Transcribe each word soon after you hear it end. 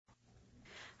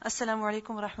Assalamu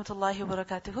alaikum wa rahmatullahi wa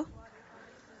barakatuhu.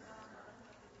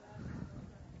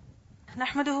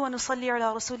 نحمده ونصلي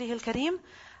على رسوله الكريم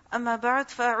أما بعد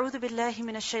فأعوذ بالله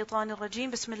من الشيطان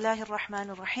الرجيم بسم الله الرحمن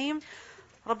الرحيم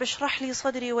رب اشرح لي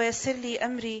صدري ويسر لي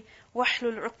أمري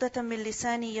واحلل عقدة من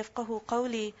لساني يفقه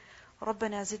قولي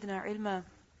ربنا زدنا علما.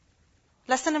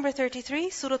 Lesson number 33,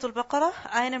 Surah Al-Baqarah,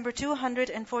 ayah number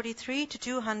 243 to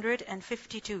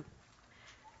 252.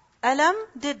 Alam,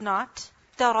 did not,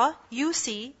 tara, you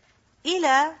see,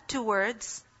 ila,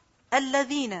 towards,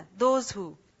 alladhina, those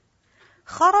who,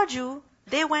 kharaju,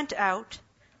 they went out,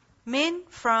 min,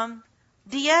 from,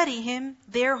 diyarihim,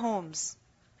 their homes,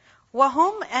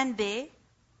 wahum, and they,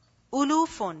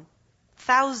 ulufun,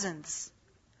 thousands,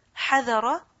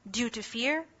 hadara, due to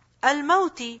fear,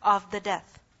 al-mawti, of the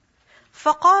death.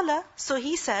 Faqala, so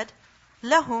he said,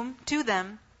 lahum, to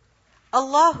them,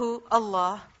 Allahu,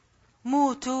 Allah,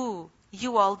 mutu,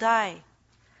 you all die.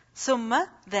 Summa,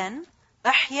 then,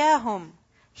 ahyahum,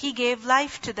 he gave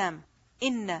life to them.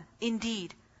 Inna,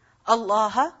 indeed.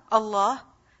 Allah, Allah,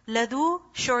 ladu,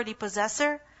 surely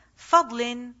possessor,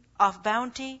 fadlin, of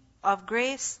bounty, of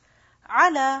grace,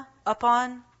 ala,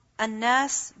 upon,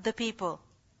 annas, the people.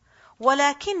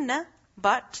 Walakinna,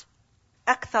 but,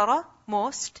 akthara,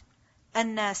 most,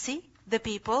 annasi, the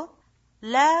people,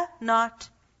 la, not,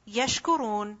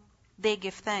 yashkurun, they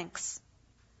give thanks.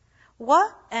 Wa,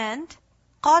 and,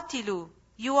 qatilu,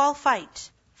 you all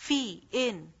fight, fi,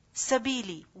 in,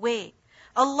 sabili, way,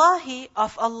 Allahi,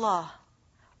 of Allah.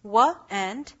 Wa,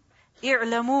 and,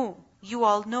 i'lamu, you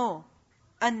all know,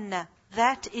 anna,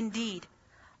 that indeed,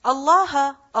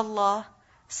 Allah, Allah,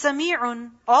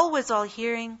 sami'un, always all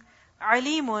hearing,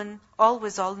 alimun,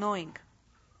 always all knowing.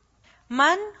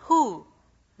 Man, who,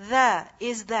 tha,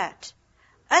 is that,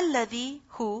 alladhi,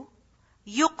 who,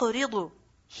 yuqridu,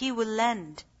 he will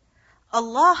lend,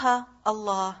 Allah,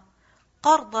 Allah,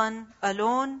 qardan, a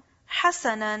loan,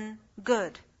 hasanan,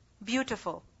 good,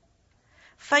 beautiful.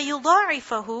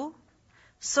 فَيُضَاعِفَهُ,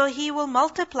 so he will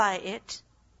multiply it,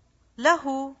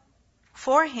 lahu,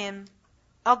 for him,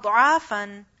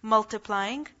 أضعافا,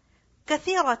 multiplying,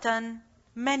 كثيرة,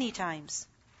 many times.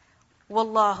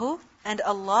 Wallahu, and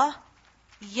Allah,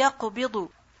 يَقْبِضُ,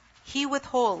 he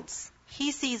withholds,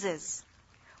 he seizes.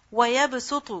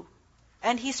 وَيَبْسُطُ,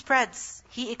 and he spreads,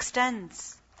 he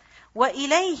extends.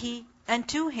 وَإِلَيْهِ, and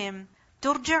to him,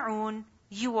 تُرْجَعُونَ,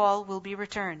 you all will be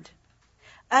returned.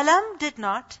 Alam, did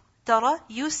not, tara,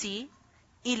 you see,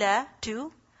 ila,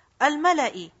 to,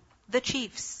 al-mala'i, the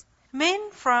chiefs,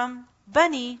 min, from,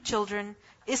 bani, children,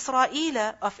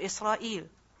 Isra'ila, of Israel,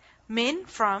 min,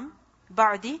 from,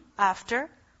 ba'di, after,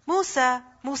 Musa,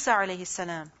 Musa alayhi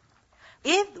salam.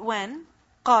 Id, when,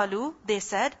 qalu, they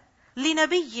said,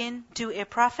 linabiyyin, to a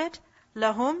prophet,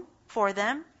 lahum, for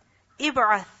them,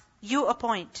 ib'ath, you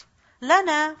appoint,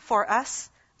 lana, for us,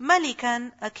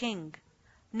 malikan, a king,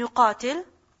 nuqatil,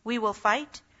 we will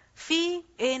fight, fi,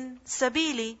 in,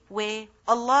 sabili, way,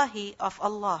 Allahi, of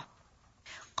Allah.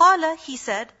 Qala, he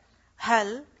said,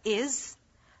 hal, is,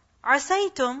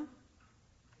 asaytum,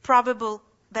 probable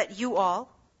that you all,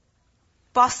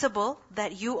 possible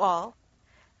that you all,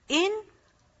 in,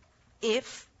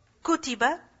 if,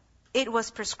 kutiba, it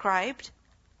was prescribed,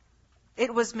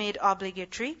 it was made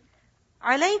obligatory,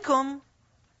 alaykum,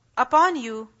 upon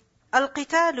you,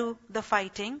 al-qitalu, the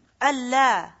fighting,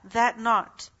 Allah, that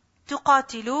not,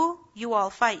 tuqatilu, you all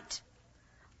fight.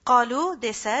 Qalu,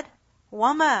 they said,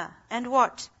 wama, and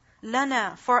what,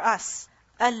 lana, for us,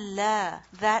 Allah,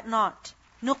 that not,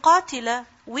 nuqatila,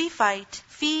 we fight,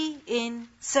 fi, in,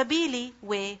 sabili,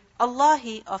 way,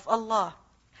 Allahi, of Allah.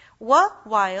 Wa,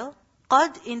 while,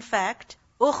 qad, in fact,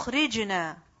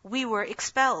 ukhrijna, we were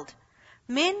expelled,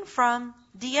 min, from,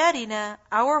 diyarina,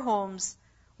 our homes,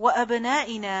 wa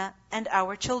abna'ina, and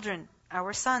our children,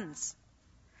 our sons.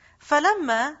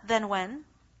 Falamma, then when,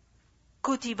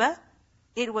 kutiba,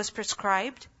 it was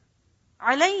prescribed,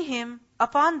 alayhim,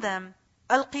 upon them,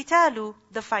 al-qitalu,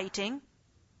 the fighting,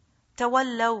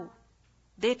 tawallaw,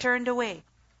 they turned away,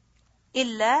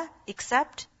 illa,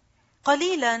 except,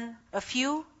 qalilan, a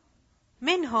few,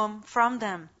 minhum, from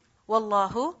them,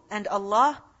 wallahu, and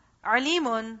Allah,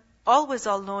 alimun, always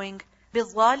all-knowing,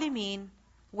 bil-zalimin,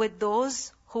 with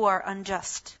those who are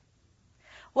unjust.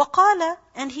 Waqala,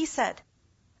 and he said,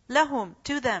 lahum,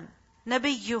 to them,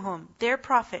 nabiyuhum, their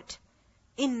prophet,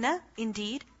 inna,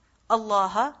 indeed,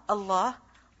 Allah, Allah,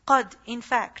 qad, in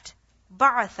fact,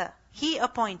 ba'atha, he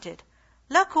appointed,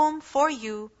 lakum, for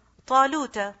you,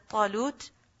 taluta, talut,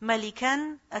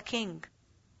 malikan, a king.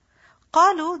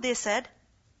 Qalu, they said,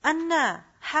 anna,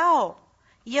 how,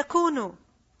 yakunu,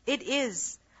 it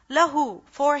is, lahu,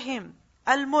 for him,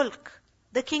 al-mulk,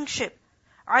 the kingship,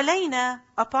 علينا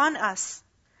upon us,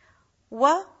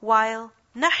 while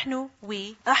نحن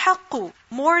we أحق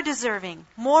more deserving,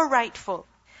 more rightful,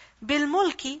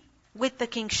 بالملك with the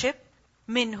kingship,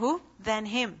 منه than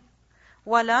him,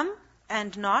 ولم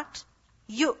and not,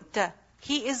 يؤت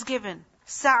he is given,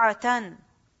 سعة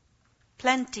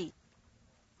plenty,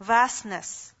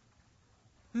 vastness,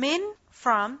 min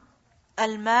from,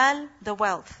 المال the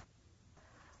wealth.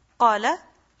 قال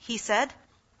he said,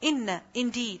 إن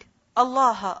indeed,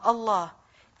 Allah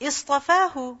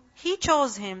اصطفاه he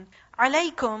chose him,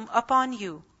 عليكم upon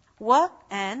you,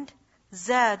 and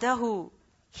زاده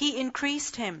he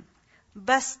increased him,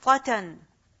 بسطة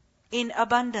in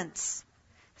abundance,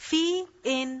 في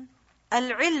in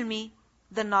العلم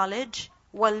the knowledge,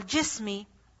 والجسم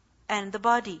and the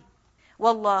body.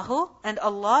 Wallahu and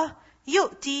Allah,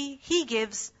 yu'ti he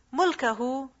gives,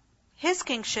 mulkahu his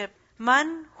kingship,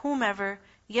 man whomever,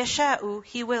 yasha'u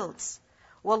he wills.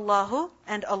 Wallahu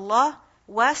and Allah,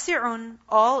 wasi'un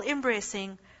all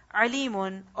embracing,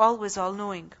 alimun always all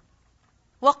knowing.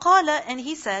 وقال and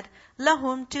he said,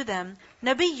 lahum to them,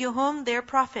 nabiyuhum their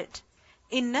prophet,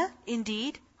 inna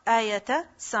indeed, ayata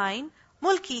sign,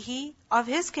 mulkihi of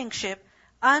his kingship,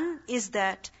 an is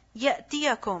that,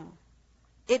 ya'tiyakum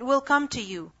it will come to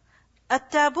you.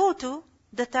 At-tabutu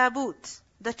the tabut,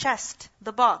 the chest,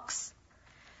 the box.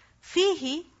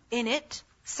 Fihi in it,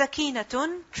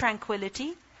 sakinatun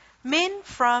tranquility, min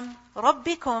from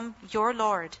rabbikum your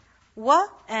Lord, wa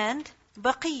and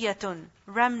baqiyatun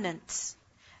remnants,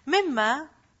 mimma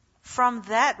from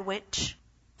that which,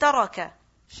 taraka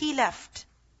he left,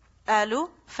 alu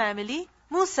family,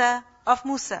 Musa of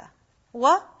Musa,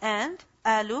 wa and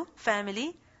alu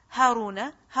family,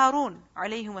 Haruna Harun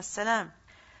alayhim assalam.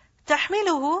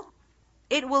 Tahmiluhu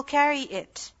it will carry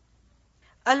it.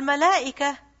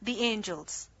 Al-malaika the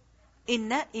angels.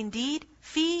 Inna indeed,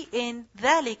 fi in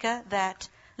dhalika that,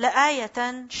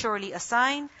 la'ayatan surely a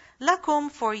sign,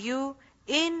 lakum for you,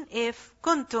 in if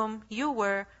kuntum you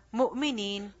were,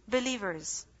 mu'minin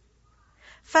believers.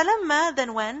 Falamma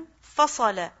then when,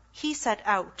 fasala he set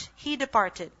out, he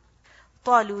departed.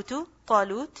 Talutu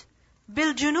Talut,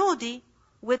 bil junudi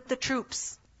with the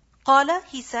troops. Qala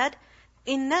he said,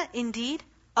 inna indeed,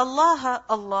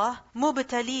 Allah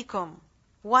mubtalikum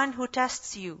one who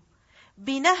tests you,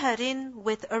 binaharin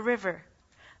with a river.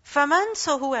 Faman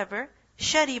so whoever,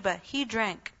 shariba he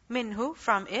drank, minhu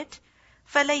from it,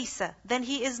 falaysa then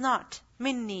he is not,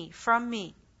 minni from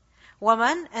me.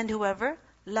 Waman and whoever,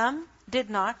 lam did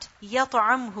not,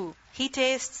 yat'amhu he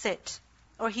tastes it,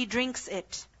 or he drinks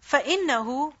it.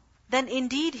 Fa'innahu then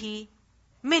indeed he,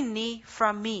 minni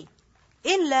from me.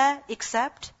 Illa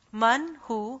except, man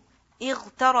who,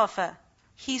 igtarafa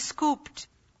he scooped,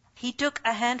 he took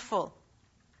a handful.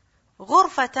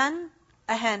 Ghurfatan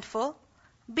a handful,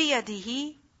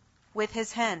 biyadihi with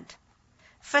his hand.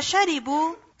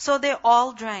 Fasharibu so they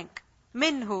all drank,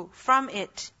 minhu from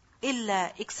it,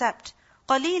 illa except,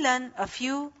 qalilan a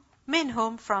few,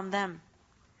 minhum from them.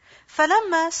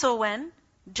 Falamma so when,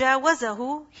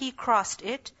 jawazahu he crossed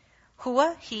it,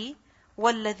 huwa he,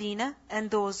 walladhina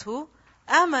and those who,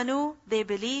 amanu they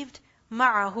believed,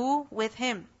 ma'ahu with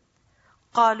him.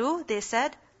 Qalu they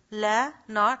said, la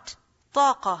not,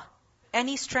 taqa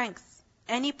any strength,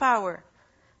 any power,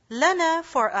 lana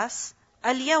for us,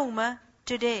 al-yawma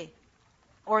today,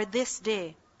 or this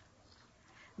day.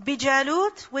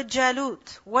 Bijalut with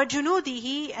Jalut, wa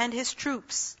junudihi and his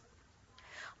troops.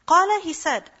 Qala he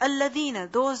said,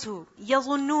 alladhina those who,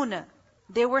 yazunnuna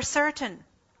they were certain,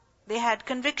 they had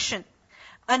conviction,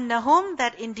 annahum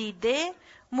that indeed they,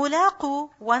 mulaqu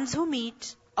ones who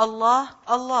meet,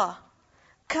 Allah.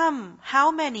 Kam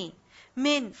how many,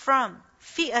 min from,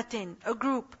 fi'atin a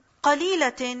group,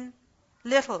 qalilatin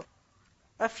little,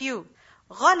 a few,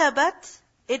 ghalabat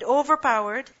it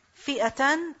overpowered,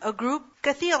 fi'atan a group,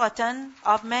 kathiratan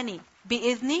of many,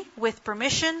 bi'idhni with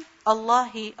permission,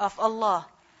 Allahi of Allah.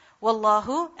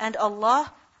 Wallahu and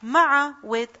Allah, ma'a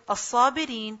with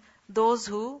as-sabirin those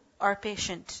who are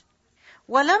patient.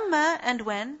 Walamma and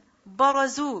when,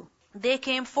 barazu they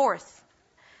came forth,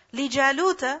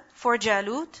 lijaluta for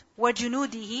Jalut, wa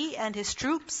junudihi and his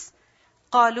troops.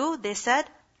 Qalu they said,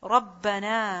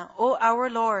 Rabbana O our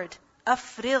Lord,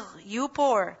 afrigh you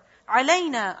pour,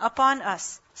 alayna upon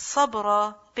us,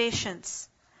 sabra patience.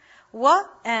 Wa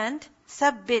and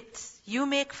sabbit you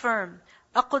make firm,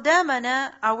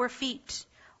 aqdamana our feet,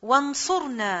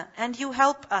 wansurna and you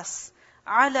help us,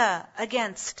 ala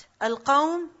against,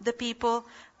 al-qawm the people,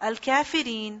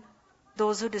 al-kafirin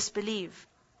those who disbelieve.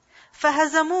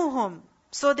 Fahazamuhum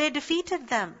so they defeated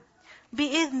them,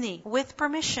 bi'idhni with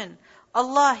permission,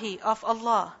 Allahi of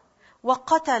Allah, wa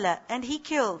qatala and he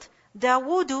killed,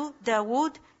 Dawudu,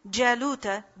 Dawud,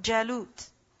 Jaluta,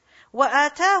 Jalut.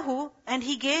 وَآتَاهُ, and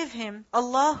he gave him,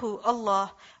 Allahu,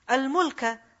 Allah,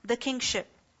 al-mulka, the kingship.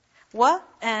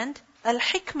 And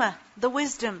al-hikmah, the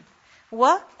wisdom.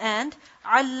 And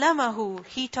allamahu,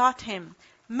 he taught him,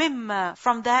 mimma,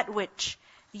 from that which,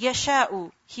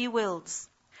 yasha'u, he wills.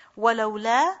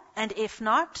 وَلَوْلَا, and if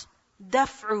not,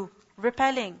 daf'u,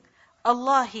 repelling,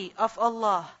 Allahi, of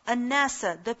Allah,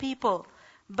 an-nasa, the people,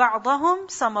 ba'dahum,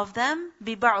 some of them,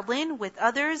 bi-ba'din, with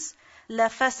others,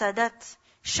 lafasadat,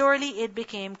 surely it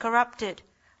became corrupted.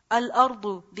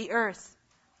 Al-ardu, the earth.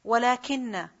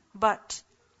 Walakinna, but.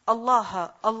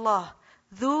 Allah, Allah.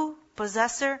 Dhu,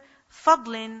 possessor.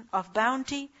 Fadlin, of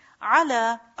bounty.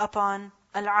 Ala, upon.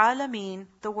 Al-alameen,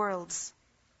 the worlds.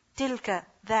 Tilka,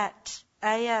 that.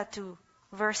 Ayatu,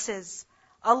 verses.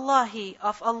 Allahi,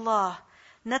 of Allah.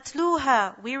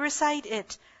 Natluha, we recite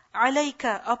it.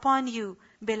 Alayka, upon you.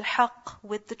 Bilhaq,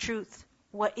 with the truth.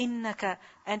 وَإِنَّكَ,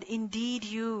 and indeed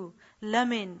you,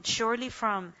 lamin, surely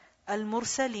from,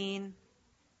 al-mursaleen,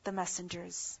 the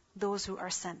messengers, those who are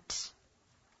sent.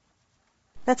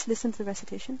 Let's listen to the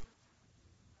recitation.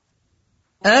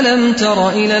 أَلَمْ تَرَ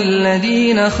إِلَى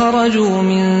الَّذِينَ خَرَجُوا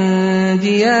مِنْ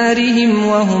دِيَارِهِمْ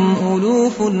وَهُمْ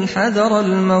أُلُوفٌ حَذَرَ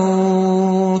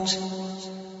الْمَوْتِ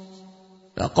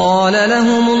فقال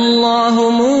لهم الله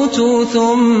موتوا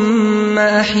ثم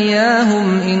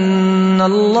أحياهم إن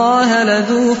الله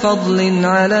لذو فضل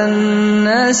على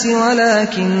الناس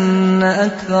ولكن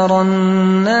أكثر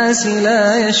الناس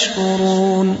لا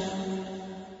يشكرون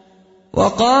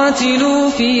وقاتلوا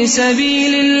في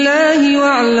سبيل الله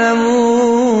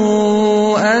واعلموا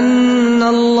أن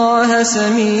الله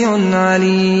سميع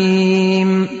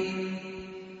عليم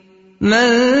من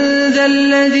ذا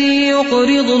الذي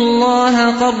يقرض الله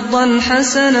قرضا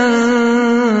حسنا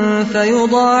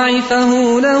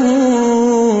فيضاعفه له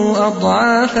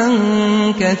أضعافا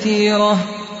كثيرة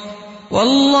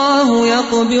والله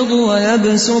يقبض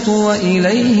ويبسط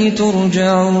وإليه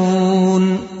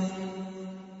ترجعون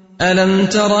ألم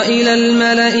تر إلى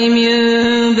الملأ من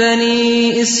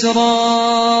بني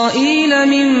إسرائيل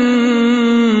من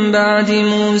بعد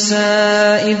موسى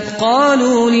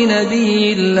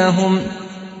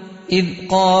إذ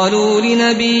قالوا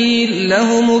لنبي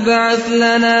لهم ابعث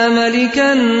لنا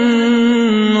ملكا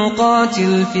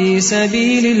نقاتل في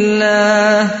سبيل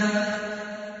الله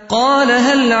قال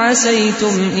هل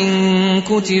عسيتم إن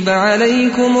كتب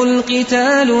عليكم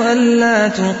القتال ألا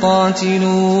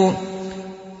تقاتلوا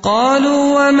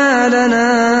قالوا وما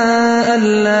لنا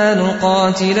ألا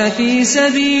نقاتل في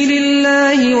سبيل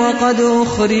الله وقد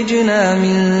أخرجنا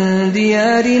من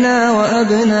ديارنا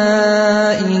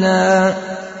وأبنائنا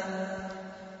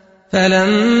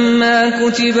فلما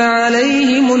كتب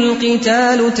عليهم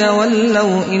القتال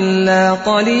تولوا إلا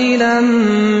قليلا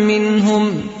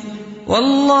منهم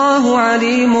والله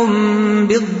عليم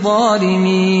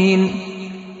بالظالمين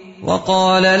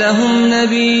وقال لهم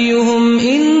نبيهم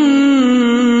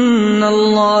إن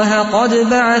الله قد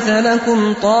بعث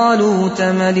لكم طالوت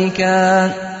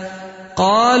ملكا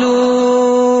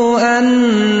قالوا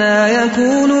أنى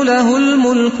يكون له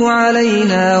الملك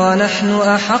علينا ونحن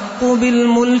أحق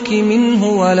بالملك منه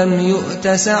ولم يؤت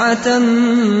سعة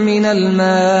من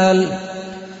المال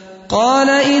قال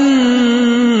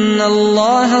إن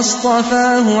الله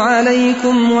اصطفاه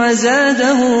عليكم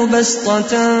وزاده بسطة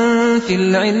في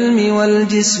العلم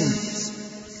والجسم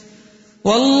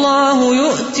والله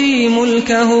يؤتي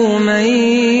ملكه من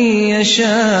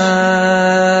يشاء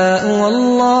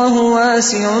والله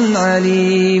واسع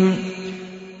عليم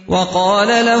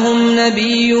وقال لهم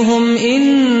نبيهم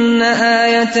إن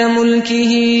آية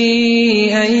ملكه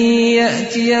أن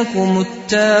يأتيكم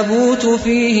التابوت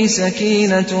فيه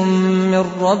سكينة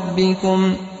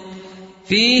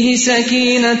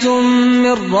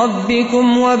من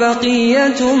ربكم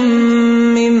وبقية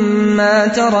مما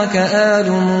ترك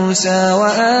آل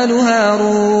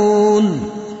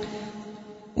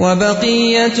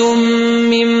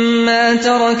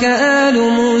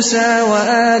موسى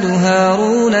وآل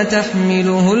هارون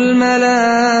تحمله الملائكة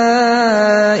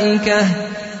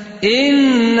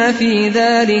إن في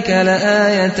ذلك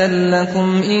لآية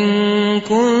لكم إن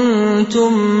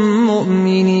كنتم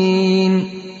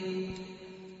مؤمنين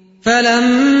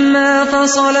فلما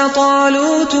فصل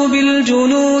طالوت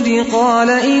بالجنود قال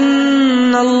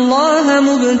إن الله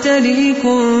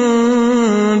مبتليكم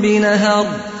بنهر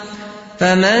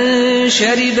فمن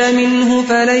شرب منه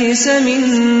فليس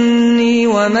مني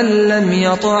ومن لم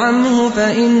يطعمه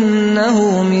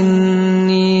فإنه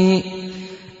مني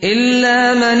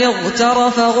إلا من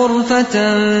اغترف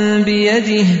غرفة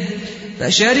بيده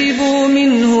فشربوا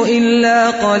منه إلا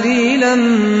قليلا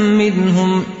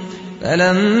منهم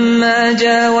فلما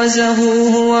جاوزه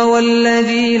هو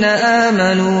والذين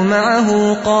آمنوا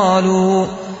معه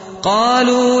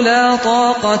قالوا لا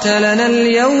طاقة لنا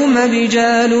اليوم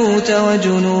بجالوت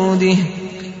وجنوده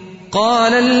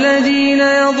قال الذين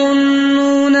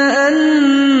يظنون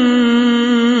أنهم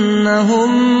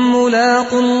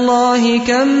ملاقو الله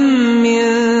كم من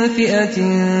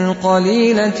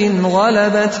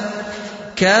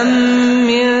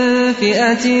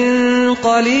فئة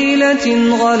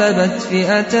قليلة غلبت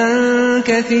فئة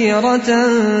كثيرة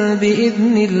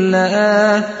بإذن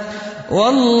الله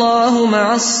والله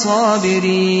مع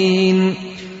الصابرين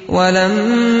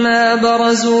ولما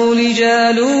برزوا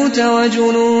لجالوت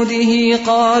وجنوده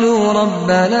قالوا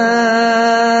ربنا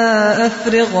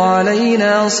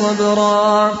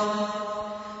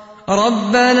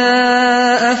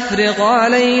أفرغ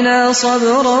علينا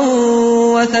صبرا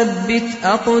وثبت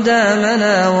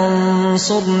أقدامنا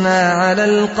وانصرنا على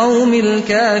القوم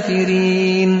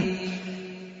الكافرين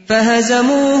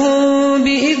فهزموهم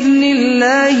بإذن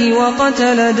الله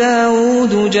وقتل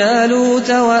داود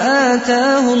جالوت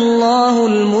وآتاه الله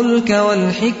الملك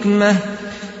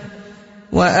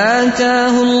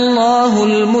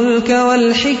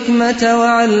والحكمة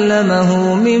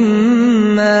وعلمه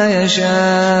مما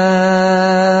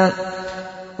يشاء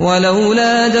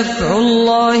ولولا دفع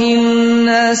الله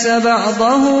الناس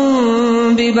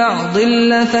بعضهم ببعض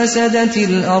لفسدت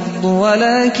الأرض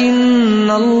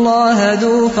ولكن الله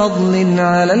ذو فضل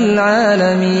على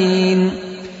العالمين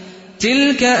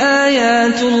تلك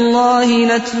آيات الله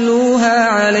نتلوها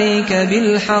عليك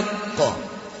بالحق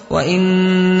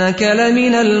وإنك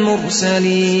لمن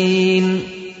المرسلين